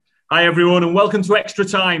Hi everyone and welcome to Extra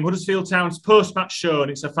Time, Huddersfield Town's post-match show, and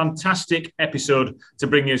it's a fantastic episode to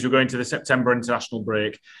bring you as we're going to the September international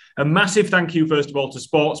break. A massive thank you first of all to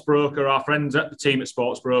Sportsbroker, our friends at the team at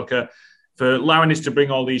Sportsbroker, for allowing us to bring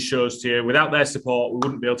all these shows to you. Without their support, we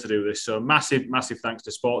wouldn't be able to do this. So massive thanks to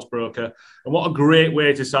Sportsbroker. And what a great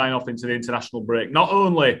way to sign off into the international break, not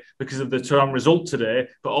only because of the Town result today,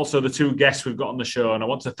 but also the two guests we've got on the show. And I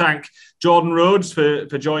want to thank Jordan Rhodes for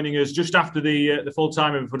joining us just after the full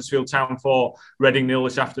time of Huddersfield Town 4, Reading 0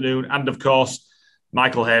 this afternoon. And of course,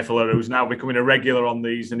 Michael Hefele, who's now becoming a regular on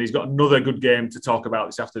these, and he's got another good game to talk about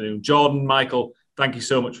this afternoon. Jordan, Michael, thank you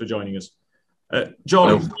so much for joining us.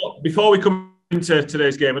 Jordan, before we come into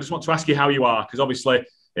today's game, I just want to ask you how you are, because obviously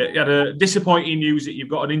you had a disappointing news that you've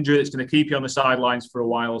got an injury that's going to keep you on the sidelines for a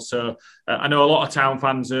while. So I know a lot of Town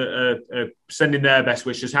fans are sending their best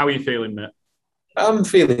wishes. How are you feeling, mate? I'm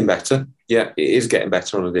feeling better. Yeah, it is getting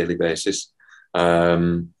better on a daily basis. I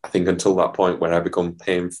think until that point where I become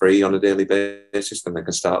pain-free on a daily basis, then I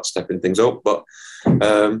can start stepping things up. But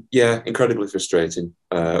yeah, incredibly frustrating.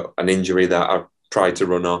 An injury that I tried to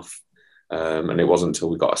run off. And it wasn't until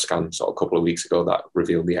we got a scan sort of a couple of weeks ago that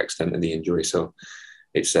revealed the extent of the injury. So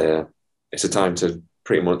it's a time to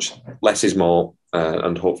pretty much less is more,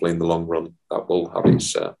 and hopefully in the long run that will have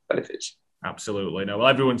its benefits. Absolutely. No, well,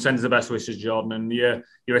 everyone sends the best wishes, Jordan, and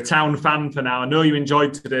you're a Town fan for now. I know you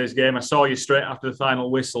enjoyed today's game. I saw you straight after the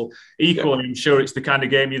final whistle. Equally, yeah. I'm sure it's the kind of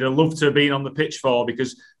game you'd have loved to have been on the pitch for,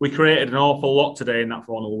 because we created an awful lot today in that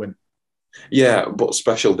 4-0 win. Yeah, but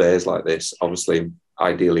special days like this, obviously,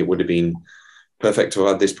 ideally, it would have been perfect to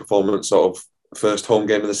have had this performance sort of first home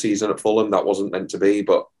game of the season at Fulham. That wasn't meant to be,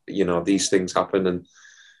 but, you know, these things happen. And,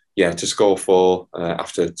 yeah, to score 4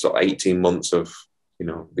 after sort of 18 months of, you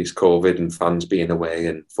know, these COVID and fans being away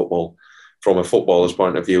and football, from a footballer's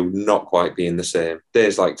point of view, not quite being the same.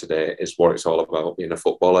 Days like today is what it's all about, being a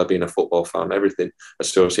footballer, being a football fan, everything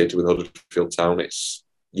associated with Huddersfield Town. It's,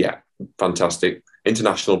 yeah, fantastic.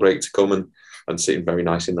 International break to come and sitting very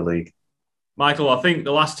nice in the league. Michael, I think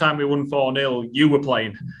the last time we won 4-0, you were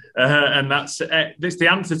playing. And that's the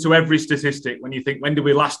answer to every statistic. When you think, when did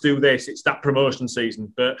we last do this? It's that promotion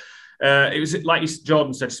season. But it was, like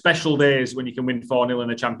Jordan said, special days when you can win 4-0 in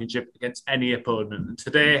the Championship against any opponent. And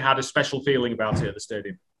today had a special feeling about it at the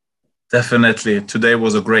stadium. Definitely. Today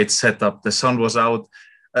was a great setup. The sun was out.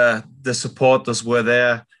 The supporters were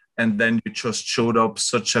there. And then you just showed up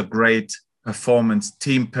such a great performance,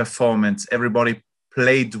 team performance. Everybody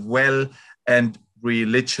played well. And we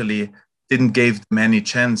literally didn't give them any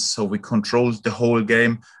chance. So we controlled the whole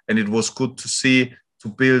game. And it was good to see, to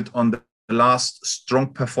build on the last strong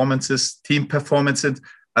performances, team performances,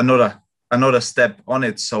 another step on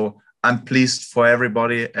it. So I'm pleased for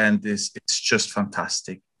everybody. And it's just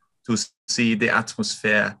fantastic to see the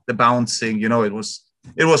atmosphere, the bouncing. You know, it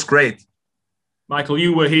was great. Michael,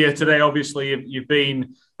 you were here today. Obviously, you've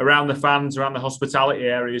been around the fans, around the hospitality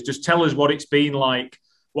areas. Just tell us what it's been like,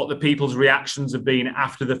 what the people's reactions have been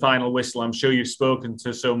after the final whistle. I'm sure you've spoken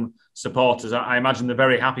to some supporters. I imagine they're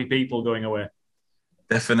very happy people going away.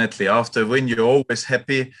 Definitely. After a win, you're always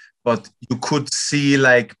happy, but you could see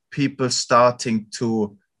like people starting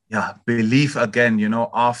to believe again, you know,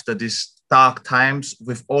 after these dark times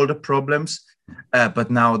with all the problems. But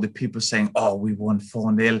now the people saying, oh, we won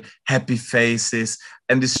 4-0, happy faces.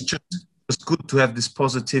 And it's just good to have this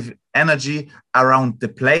positive energy around the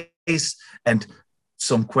place. And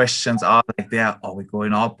some questions are like, are we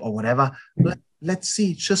going up or whatever? Let's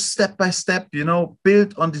see, just step by step, you know,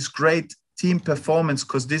 build on this great team performance,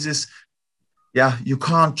 because this is, you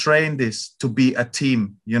can't train this to be a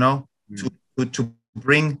team, you know, to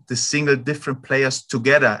bring the single different players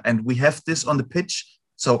together. And we have this on the pitch.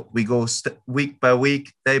 So we go week by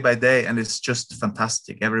week, day by day, and it's just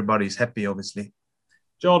fantastic. Everybody's happy, obviously.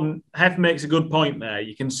 Jordan, Hef makes a good point there.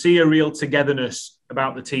 You can see a real togetherness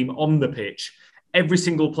about the team on the pitch. Every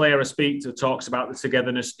single player I speak to talks about the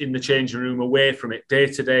togetherness in the changing room, away from it, day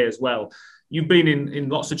to day as well. You've been in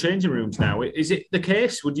lots of changing rooms now. Is it the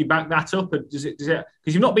case? Would you back that up? Because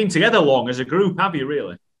you've not been together long as a group, have you,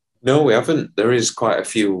 really? No, we haven't. There is quite a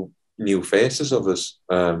few new faces of us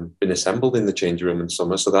been assembled in the changing room in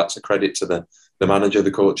summer. So that's a credit to the manager,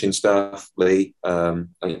 the coaching staff, Lee,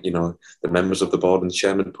 you know, the members of the board and the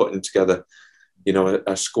chairman putting together, you know,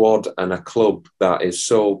 a squad and a club that is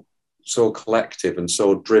so collective and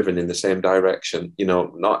so driven in the same direction. You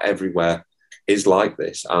know, not everywhere is like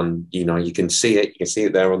this. And, you know, you can see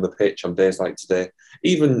it there on the pitch on days like today.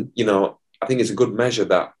 Even, you know, I think it's a good measure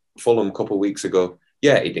that Fulham a couple of weeks ago,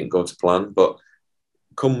 it didn't go to plan, but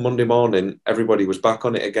come Monday morning, everybody was back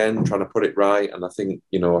on it again, trying to put it right. And I think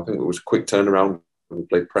it was a quick turnaround. We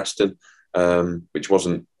played Preston, which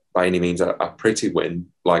wasn't by any means a pretty win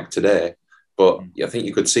like today. But I think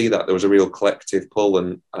you could see that there was a real collective pull,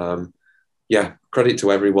 and credit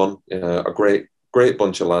to everyone. A great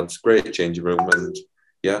bunch of lads, great changing room, and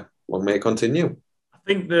long may it continue. I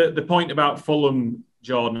think the point about Fulham,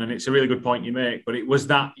 Jordan, and it's a really good point you make, but it was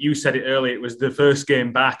that, you said it earlier, it was the first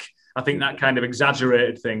game back. I think that kind of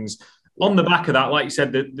exaggerated things. On the back of that, like you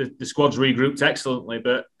said, the squad's regrouped excellently,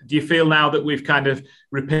 but do you feel now that we've kind of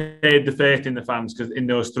repaid the faith in the fans in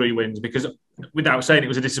those 3 wins? Because without saying, it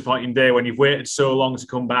was a disappointing day when you've waited so long to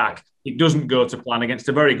come back. It doesn't go to plan against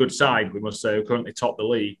a very good side, we must say, who currently top the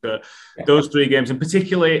league. But those 3 games, and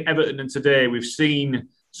particularly Everton and today, we've seen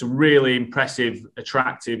some really impressive,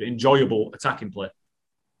 attractive, enjoyable attacking play.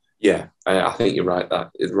 Yeah, I think you're right.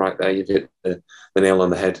 Right there, you've hit the nail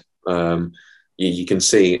on the head. You can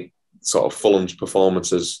see sort of Fulham's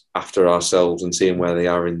performances after ourselves and seeing where they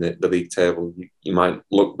are in the league table. You might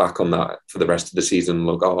look back on that for the rest of the season and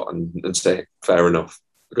look out and say, fair enough,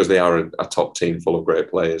 because they are a top team full of great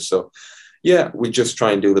players. So, we just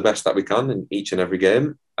try and do the best that we can in each and every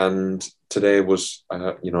game. And today was,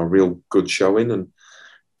 a real good showing and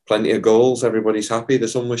plenty of goals. Everybody's happy. The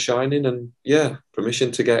sun was shining, and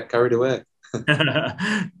permission to get carried away.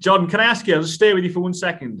 John, can I ask you, I'll just stay with you for 1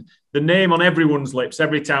 second. The name on everyone's lips,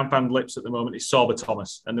 every Town fan's lips at the moment, is Sorba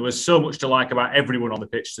Thomas. And there was so much to like about everyone on the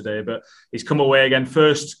pitch today, but he's come away again.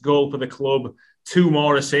 First goal for the club, 2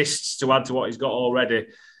 more assists to add to what he's got already.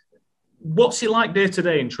 What's it like day to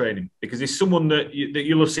day in training? Because he's someone that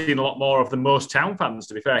you'll have seen a lot more of than most Town fans,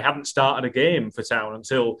 to be fair. He hadn't started a game for Town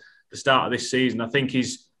until the start of this season. I think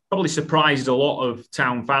he's probably surprised a lot of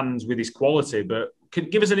Town fans with his quality, but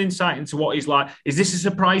give us an insight into what he's like. Is this a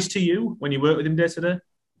surprise to you when you work with him day to day?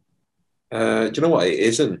 Do you know what? It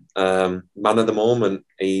isn't. Man of the moment.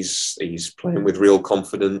 He's playing with real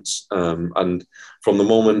confidence. And from the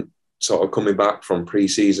moment sort of coming back from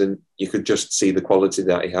pre-season, you could just see the quality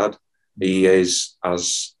that he had. He is,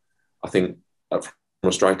 as I think, from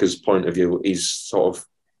a striker's point of view, he's sort of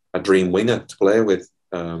a dream winger to play with.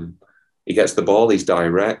 He gets the ball, he's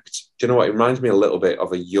direct. Do you know what? It reminds me a little bit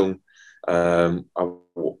of a young... I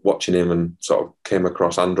was watching him and sort of came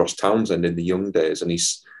across Andros Townsend in the young days, and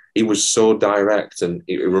he was so direct, and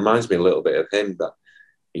it reminds me a little bit of him, that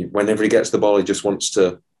whenever he gets the ball, he just wants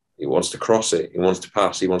to cross it, he wants to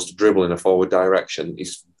pass, he wants to dribble in a forward direction.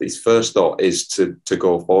 His first thought is to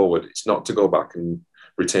go forward. It's not to go back and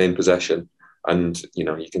retain possession. And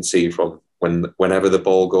you can see from whenever the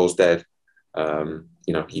ball goes dead,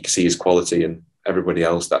 you can see his quality, and everybody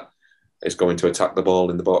else that is going to attack the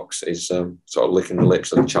ball in the box is sort of licking the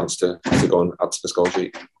lips and a chance to go and add to the score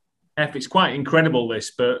sheet. It's quite incredible,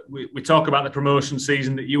 this, but we talk about the promotion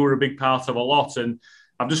season that you were a big part of a lot, and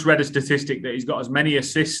I've just read a statistic that he's got as many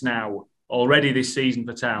assists now already this season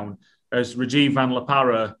for Town as Rajiv Van La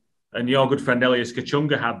Parra and your good friend Elias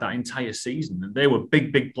Kachunga had that entire season. And they were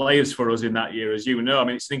big players for us in that year, as you know. I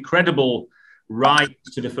mean, it's an incredible ride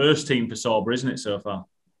to the first team for Sorba, isn't it, so far?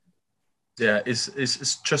 Yeah,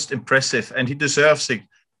 it's just impressive, and he deserves it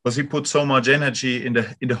because he put so much energy in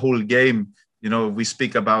the whole game. We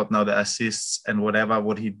speak about now the assists and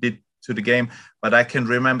what he did to the game, but I can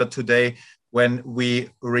remember today when we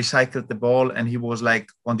recycled the ball and he was like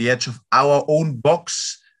on the edge of our own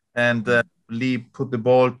box, and Lee put the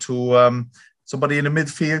ball to somebody in the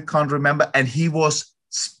midfield, can't remember, and he was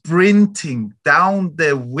sprinting down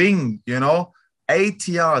the wing, 8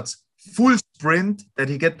 yards. Full sprint that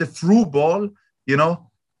he get the through ball,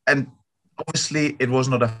 and obviously it was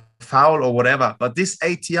not a foul or whatever, but this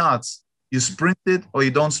 8 yards, you sprint it or you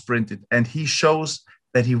don't sprint it. And he shows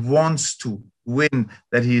that he wants to win,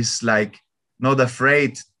 that he's like not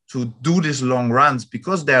afraid to do these long runs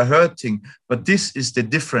because they're hurting. But this is the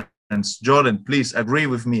difference. Jordan, please agree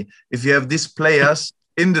with me. If you have these players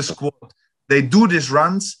in the squad, they do these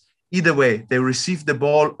runs, either way, they receive the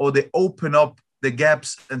ball or they open up the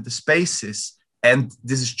gaps and the spaces, and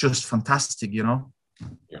this is just fantastic. Yeah,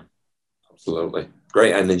 absolutely,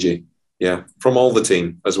 great energy, from all the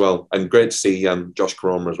team as well, and great to see Josh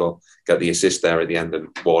Cromer as well get the assist there at the end, and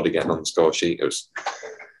Ward again on the score sheet. It was,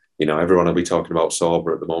 everyone will be talking about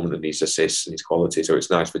Sorba at the moment and his assists and his quality, so it's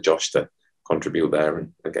nice for Josh to contribute there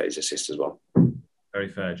and get his assist as well. Very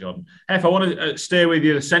fair, Jordan. If I want to stay with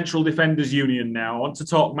you, the Central Defenders Union now, I want to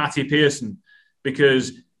talk Matty Pearson,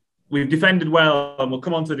 because we've defended well, and we'll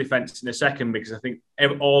come on to the defence in a second, because I think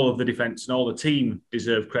all of the defence and all the team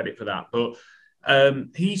deserve credit for that. But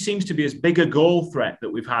he seems to be as big a goal threat that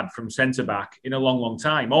we've had from centre-back in a long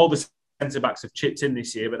time. All the centre-backs have chipped in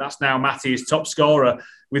this year, but that's now Matty, his top scorer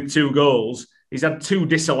with 2 goals. he's had 2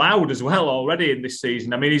 disallowed as well already in this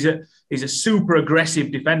season. I mean, he's a super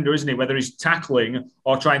aggressive defender, isn't he? Whether he's tackling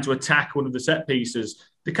or trying to attack one of the set pieces.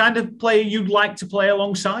 The kind of player you'd like to play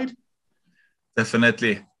alongside?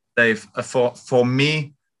 Definitely, Dave. For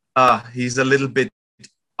me, he's a little bit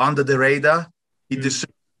under the radar. He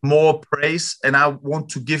deserves more praise, and I want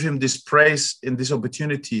to give him this praise in this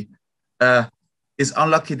opportunity. It's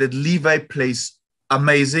unlucky that Levi plays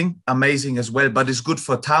amazing as well, but it's good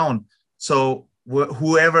for Town. So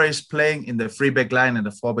whoever is playing in the 3-back line and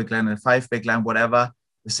the 4-back line and the 5-back line, whatever,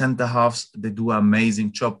 the centre halves, they do an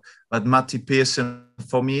amazing job. But Matty Pearson,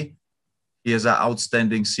 for me, he has an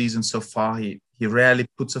outstanding season so far. He rarely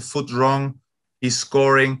puts a foot wrong. He's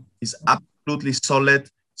scoring. He's absolutely solid.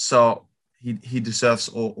 So he deserves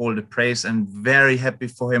all the praise, and very happy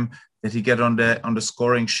for him that he get on the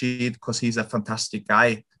scoring sheet, because he's a fantastic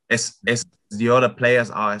guy, as the other players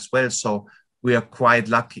are as well. So we are quite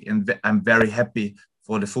lucky, and I'm very happy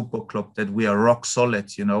for the football club that we are rock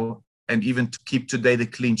solid, you know. And even to keep today the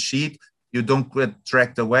clean sheet, you don't get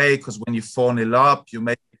dragged away, because when you 4-0 up,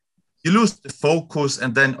 you lose the focus,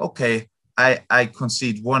 and then, okay, I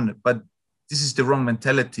concede 1. But this is the wrong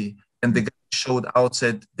mentality. And the guy showed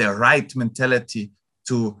outside the right mentality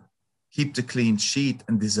to keep the clean sheet.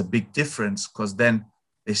 And there's a big difference, because then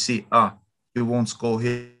they see, you won't score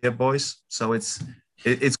here, boys. So it's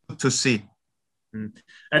good to see. And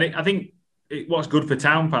I think what's good for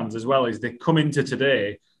Town fans as well is they come into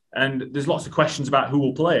today and there's lots of questions about who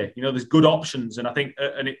will play. You know, there's good options. And I think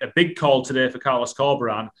a big call today for Carlos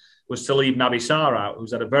Corberán was to leave Naby Sarr out,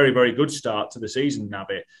 who's had a very, very good start to the season,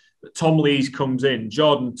 Naby. But Tom Lees comes in.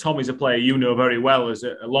 Jordan, Tom is a player you know very well as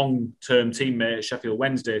a long-term teammate at Sheffield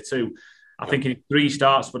Wednesday too. I think in 3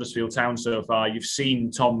 starts for Huddersfield Town so far, you've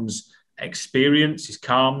seen Tom's experience, his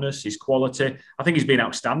calmness, his quality. I think he's been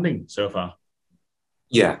outstanding so far.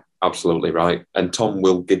 Yeah, absolutely right. And Tom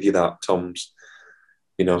will give you that. Tom's,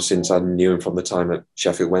 you know, since I knew him from the time at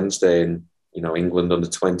Sheffield Wednesday and, you know, England under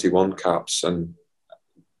 21 caps. And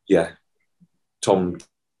yeah, Tom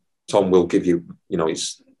will give you, you know,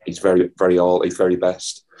 he's very, he's very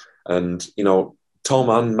best. And, you know, Tom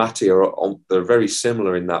and Matty they're very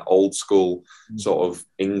similar in that old school sort of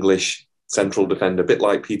English central defender, a bit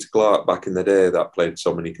like Peter Clark back in the day that played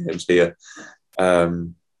so many games here.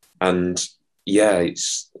 And yeah,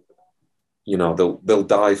 it's, you know, they'll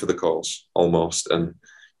die for the cause almost. And,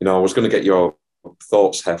 you know, I was going to get your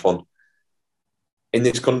thoughts, Hef, on in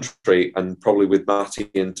this country, and probably with Matty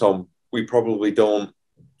and Tom, we probably don't,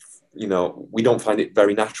 you know, we don't find it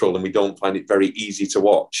very natural, and we don't find it very easy to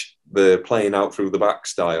watch the playing out through the back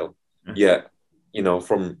style. Yet, you know,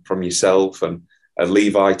 from yourself and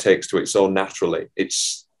Levi takes to it so naturally.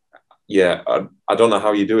 It's, yeah, I don't know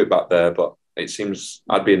how you do it back there, but it seems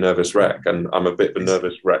I'd be a nervous wreck, and I'm a bit of a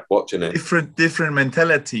nervous wreck watching it. Different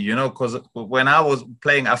mentality, you know, because when I was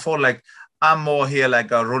playing, I felt like I'm more here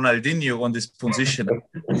like a Ronaldinho on this position.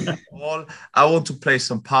 I want to play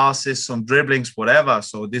some passes, some dribblings, whatever.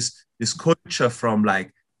 So this culture from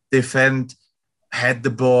like defend, head the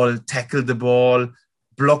ball, tackle the ball,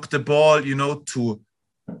 block the ball, you know, to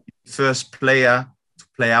first player to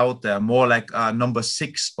play out there, more like number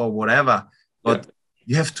 6 or whatever. But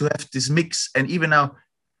you have to have this mix. And even now,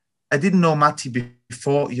 I didn't know Matty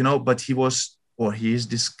before, you know, but he is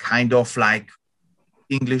this kind of like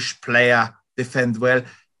English player, defend well,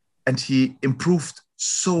 and he improved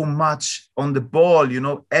so much on the ball, you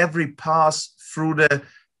know, every pass through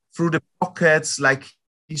the pockets, like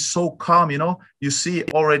he's so calm, you know, you see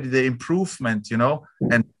already the improvement, you know,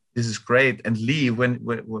 and this is great. And Lee, when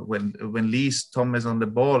Lee's Tom is on the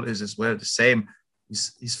ball, is as well the same.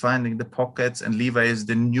 He's finding the pockets, and Levi is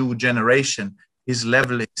the new generation. His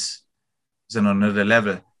level is on another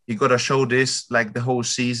level. He got to show this like the whole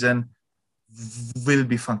season. Will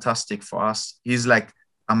be fantastic for us. He's like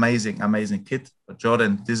amazing kid. But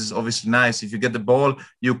Jordan, this is obviously nice. If you get the ball,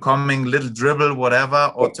 you coming, little dribble,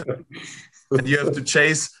 whatever, and you have to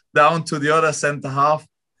chase down to the other centre half.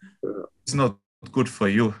 It's not good for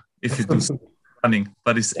you if you do running,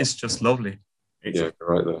 but it's just lovely. Yeah,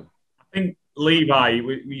 right there. I think Levi,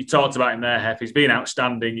 you talked about him there, Hef. He's been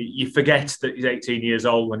outstanding. You forget that he's 18 years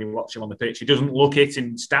old when you watch him on the pitch. He doesn't look it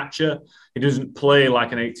in stature. He doesn't play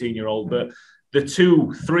like an 18-year-old. But the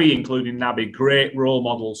 2-3, including Naby, great role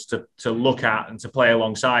models to look at and to play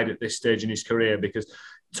alongside at this stage in his career, because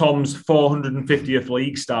Tom's 450th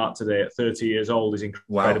league start today at 30 years old is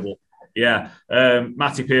incredible. Wow. Yeah,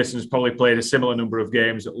 Matty Pearson's probably played a similar number of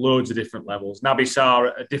games at loads of different levels. Naby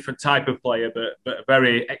Sarr, a different type of player, but a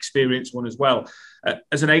very experienced one as well.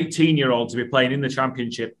 As an 18-year-old to be playing in the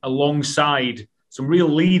Championship alongside some real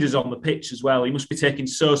leaders on the pitch as well, he must be taking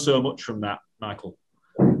so much from that. Michael?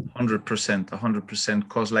 100%, 100%.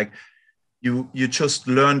 Because like you just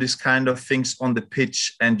learn this kind of things on the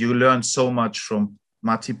pitch, and you learn so much from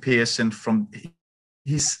Matti Pearson, from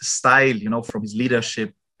his style, you know, from his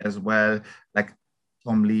leadership as well, like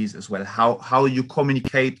Tom Lees as well. How you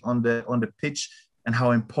communicate on the pitch, and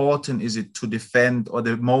how important is it to defend, or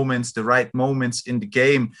the right moments in the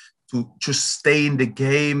game, to just stay in the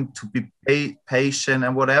game, to be patient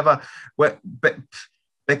and whatever.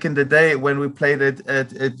 Back in the day when we played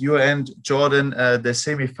at your end, Jordan, the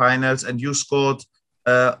semi-finals, and you scored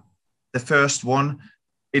the first one,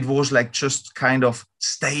 it was like just kind of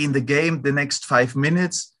stay in the game the next 5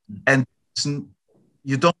 minutes. And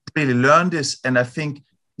you don't really learn this. And I think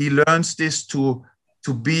he learns this to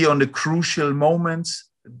be on the crucial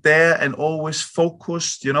moments there and always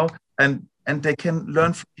focused, you know, and they can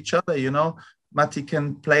learn from each other, you know. Matti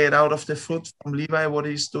can play it out of the foot from Levi, what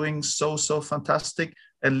he's doing so fantastic.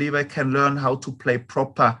 And Levi can learn how to play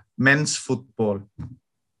proper men's football. You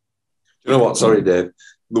know what? Sorry, Dave.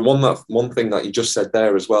 The one thing that you just said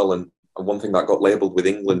there as well, and one thing that got labelled with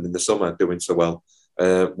England in the summer doing so well,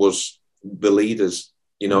 was the leaders.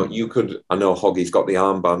 You know, I know Hoggy's got the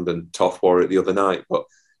armband and Toff wore it the other night, but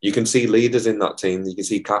you can see leaders in that team. You can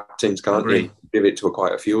see captains, can't you? Give it to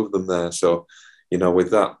quite a few of them there. So, you know,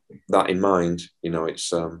 with that in mind, you know,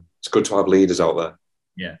 it's good to have leaders out there.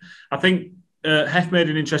 Yeah, I think Hef made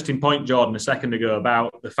an interesting point, Jordan, a second ago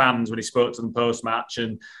about the fans when he spoke to them post-match,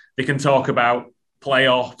 and they can talk about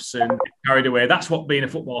playoffs and get carried away. That's what being a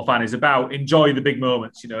football fan is about. Enjoy the big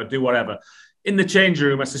moments, you know, do whatever. In the change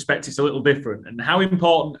room, I suspect it's a little different. And how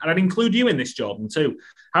important, and I'd include you in this, Jordan, too,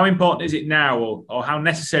 how important is it now, or how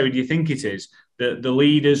necessary do you think it is that the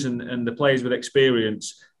leaders and the players with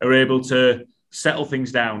experience are able to settle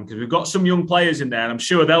things down? Because we've got some young players in there, and I'm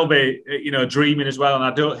sure they'll be, you know, dreaming as well. And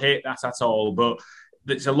I don't hate that at all. But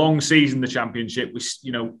it's a long season, the Championship. We,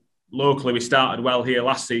 you know, locally we started well here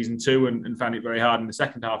last season too, and found it very hard in the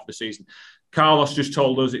second half of the season. Carlos just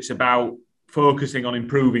told us it's about focusing on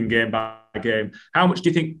improving game by game. How much do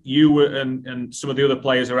you think you and some of the other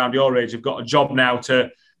players around your age have got a job now to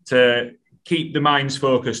keep the minds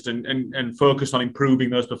focused and focus on improving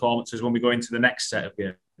those performances when we go into the next set of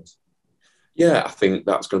games? Yeah, I think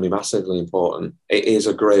that's going to be massively important. It is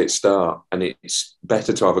a great start, and it's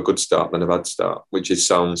better to have a good start than a bad start, which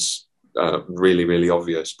sounds really, really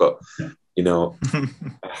obvious. But, you know,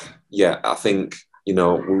 yeah, I think, you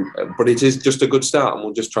know, but it is just a good start, and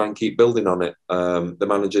we'll just try and keep building on it. The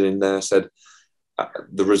manager in there said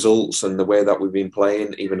the results and the way that we've been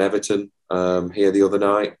playing, even Everton here the other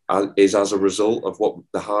night, is as a result of what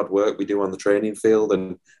the hard work we do on the training field,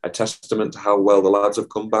 and a testament to how well the lads have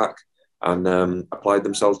come back and applied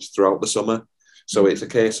themselves throughout the summer. So it's a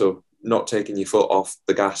case of not taking your foot off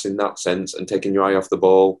the gas in that sense and taking your eye off the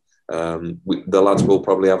ball. The lads will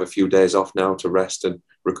probably have a few days off now to rest and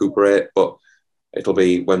recuperate, but it'll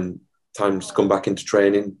be when times to come back into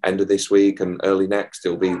training, end of this week and early next,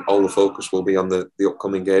 it'll be all the focus will be on the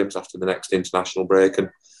upcoming games after the next international break.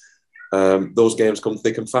 And those games come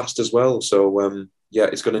thick and fast as well. So, yeah,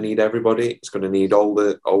 it's going to need everybody. It's going to need all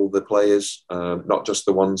the players, not just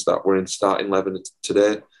the ones that were in starting 11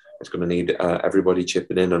 today. It's going to need everybody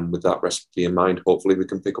chipping in, and with that recipe in mind, hopefully we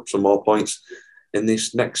can pick up some more points in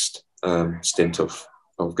this next stint of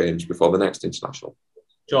games before the next international.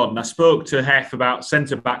 Jordan, I spoke to Hef about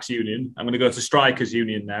centre-backs union. I'm going to go to strikers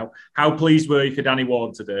union now. How pleased were you for Danny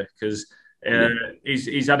Ward today? Because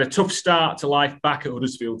he's had a tough start to life back at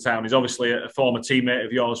Huddersfield Town. He's obviously a former teammate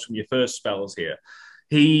of yours from your first spells here.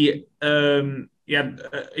 He had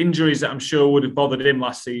injuries that I'm sure would have bothered him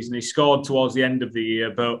last season. He scored towards the end of the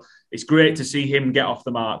year, but it's great to see him get off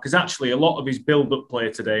the mark, because actually a lot of his build-up play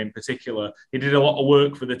today in particular, he did a lot of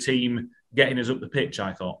work for the team getting us up the pitch,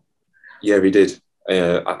 I thought. Yeah, he did.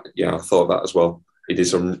 I thought that as well. He did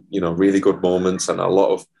some, really good moments, and a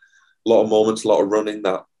lot of moments, a lot of running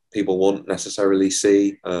that people won't necessarily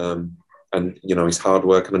see. And his hard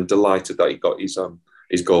work, and I'm delighted that he got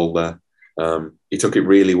his goal there. He took it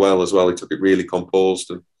really well as well. He took it really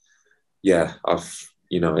composed, and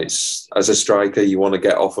it's as a striker you want to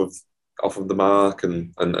get off of the mark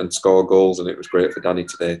and score goals, and it was great for Danny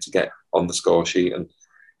today to get on the score sheet, and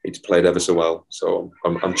he's played ever so well. So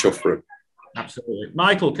I'm chuffed for him. Absolutely.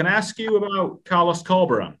 Michael, can I ask you about Carlos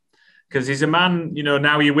Corberán? Because he's a man,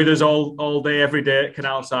 now you're with us all day, every day at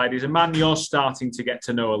Canalside. He's a man you're starting to get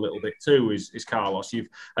to know a little bit too, is Carlos.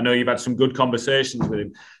 I know you've had some good conversations with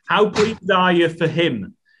him. How pleased are you for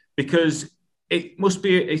him? Because it must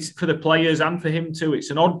be, it's for the players and for him too. It's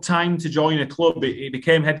an odd time to join a club. He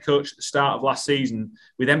became head coach at the start of last season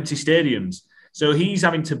with empty stadiums. So he's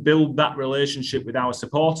having to build that relationship with our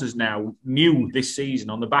supporters now, new this season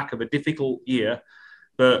on the back of a difficult year.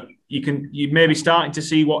 But you may be starting to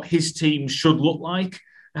see what his team should look like.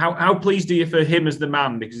 How pleased are you for him as the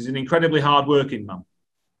man? Because he's an incredibly hard-working man.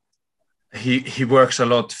 He works a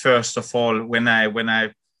lot. First of all, when I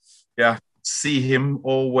see him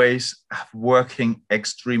always working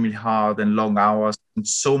extremely hard and long hours and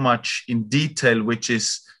so much in detail, which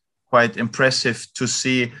is quite impressive to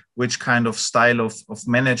see which kind of style of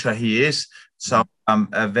manager he is. So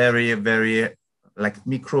a very, very like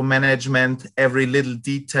micromanagement, every little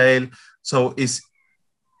detail. So it's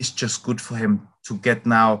just good for him to get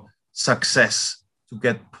now success, to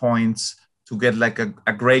get points, to get like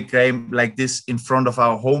a great game like this in front of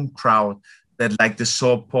our home crowd, that like the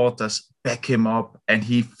supporters back him up and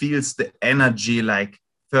he feels the energy like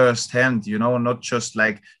firsthand, you know, not just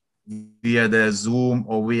like via the Zoom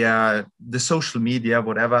or via the social media,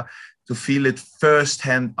 whatever, to feel it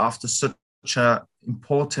firsthand after such a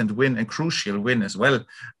important win and crucial win as well.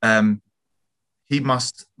 He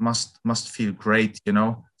must feel great, you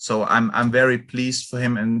know. So I'm very pleased for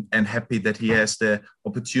him and happy that he has the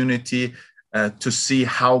opportunity to see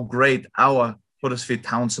how great our Huddersfield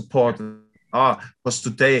Town supporters are. Because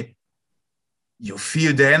today you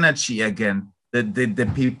feel the energy again.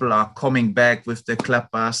 The people are coming back with the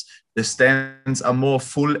clappers. The stands are more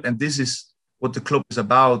full, and this is what the club is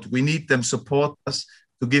about. We need them supporters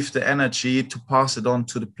to give the energy, to pass it on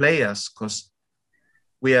to the players, because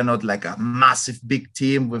we are not like a massive big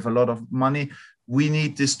team with a lot of money. We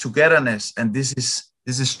need this togetherness, and this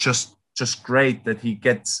is just great that he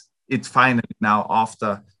gets it finally now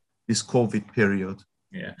after this COVID period.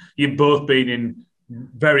 Yeah, you've both been in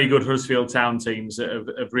very good Huddersfield Town teams that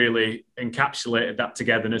have really encapsulated that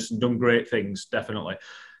togetherness and done great things, definitely.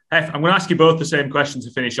 Hef, I'm going to ask you both the same question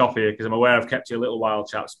to finish off here because I'm aware I've kept you a little while,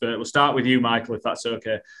 chaps, but we'll start with you, Michael, if that's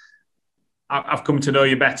okay. I've come to know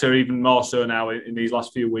you better, even more so now in these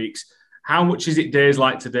last few weeks. How much is it days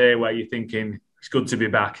like today where you're thinking it's good to be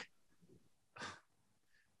back?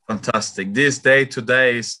 Fantastic. This day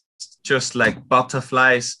today is just like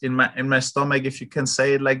butterflies in my stomach, if you can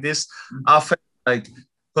say it like this. I felt like,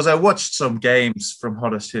 because I watched some games from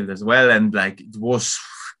Huddersfield as well, and like it was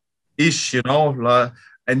ish, you know,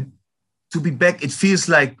 and to be back, it feels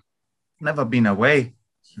like never been away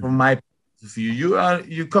from my point of view.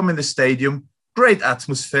 You come in the stadium, great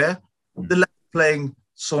atmosphere, the lads playing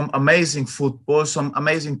some amazing football, some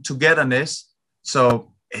amazing togetherness.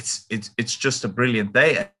 So it's just a brilliant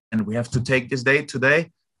day, and we have to take this day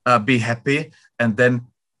today, be happy, and then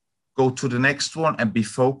go to the next one and be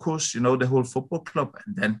focused, you know, the whole football club,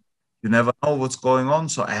 and then you never know what's going on.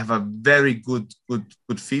 So I have a very good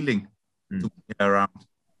feeling to be around.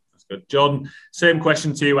 That's good. John, same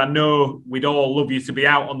question to you. I know we'd all love you to be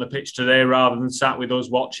out on the pitch today rather than sat with us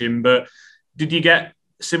watching, but did you get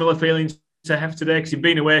similar feelings to Hef today? Because you've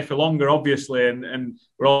been away for longer, obviously, and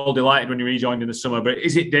we're all delighted when you rejoined in the summer, but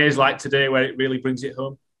is it days like today where it really brings it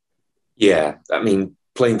home? Yeah, I mean,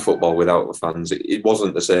 playing football without the fans, it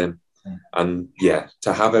wasn't the same. And yeah,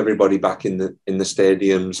 to have everybody back in the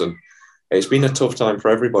stadiums, and it's been a tough time for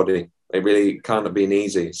everybody. It really can't have been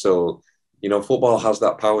easy. So, you know, football has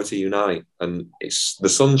that power to unite, and it's the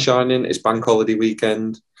sun shining. It's bank holiday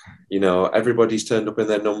weekend. You know, everybody's turned up in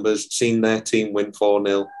their numbers, seen their team win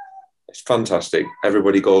 4-0. It's fantastic.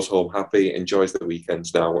 Everybody goes home happy, enjoys the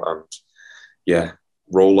weekends now, and yeah,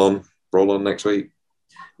 roll on next week.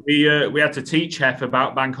 We had to teach Hef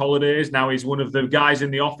about bank holidays. Now he's one of the guys in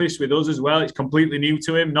the office with us as well. It's completely new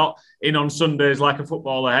to him, not in on Sundays like a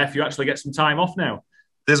footballer, Hef. You actually get some time off now.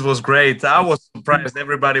 This was great. I was surprised.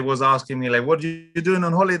 Everybody was asking me, like, what are you doing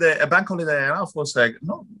on holiday, a bank holiday? And I was like,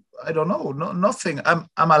 no, I don't know, nothing. I'm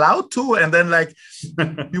allowed to. And then like,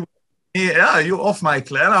 you off,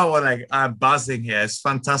 Michael. And I was like, I'm buzzing here. It's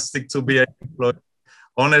fantastic to be employed,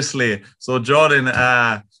 honestly. So Jordan,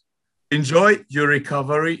 enjoy your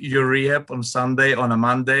recovery, your rehab on Sunday, on a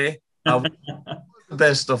Monday.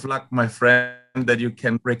 Best of luck, my friend, that you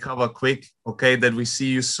can recover quick, okay? That we see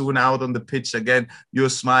you soon out on the pitch again. Your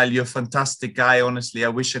smile, you're a fantastic guy, honestly. I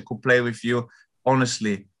wish I could play with you,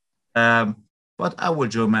 honestly. But I will,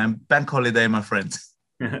 Joe, man. Bank holiday, my friend.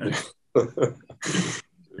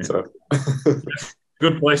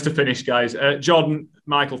 Good place to finish, guys. Jordan,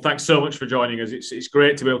 Michael, thanks so much for joining us. It's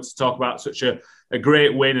great to be able to talk about such a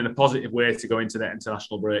great win and a positive way to go into that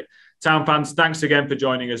international break. Town fans, thanks again for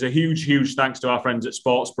joining us. A huge thanks to our friends at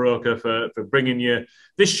Sportsbroker for bringing you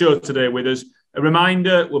this show today with us. A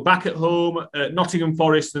reminder, we're back at home at Nottingham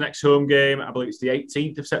Forest, the next home game. I believe it's the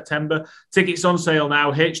 18th of September. Tickets on sale now,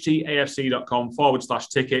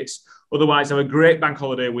 htafc.com/tickets. Otherwise, have a great bank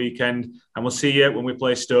holiday weekend, and we'll see you when we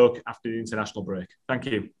play Stoke after the international break. Thank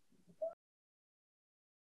you.